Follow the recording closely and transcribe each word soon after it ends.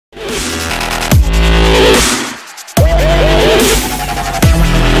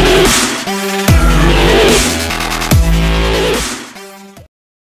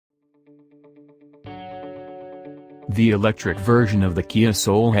The electric version of the Kia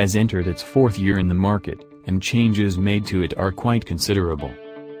Soul has entered its fourth year in the market, and changes made to it are quite considerable.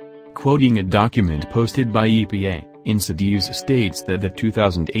 Quoting a document posted by EPA InsideEVs states that the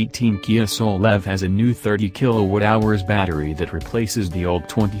 2018 Kia Soul EV has a new 30 kWh battery that replaces the old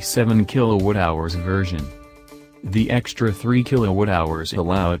 27 kWh version. The extra 3 kWh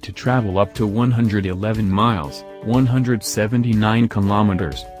allow it to travel up to 111 miles, 179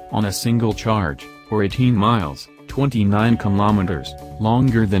 kilometers, on a single charge, or 18 miles, 29 kilometers,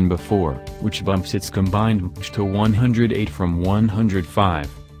 longer than before, which bumps its combined MPGe to 108 from 105.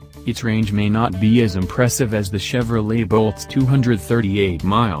 Its range may not be as impressive as the Chevrolet Bolt's 238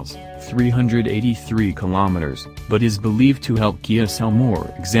 miles, 383 kilometers, but is believed to help Kia sell more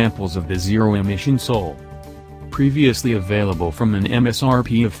examples of the zero-emission Soul. Previously available from an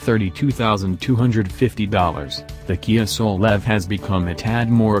MSRP of $32,250, the Kia Soul EV has become a tad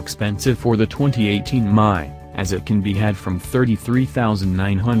more expensive for the 2018 MPGe, as it can be had from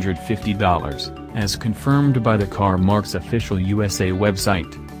 $33,950, as confirmed by the car mark's official USA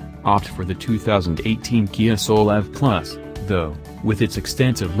website. Opt for the 2018 Kia Soul EV Plus, though, with its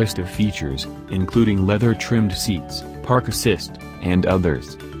extensive list of features, including leather-trimmed seats, park assist, and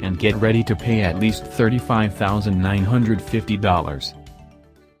others, and get ready to pay at least $35,950.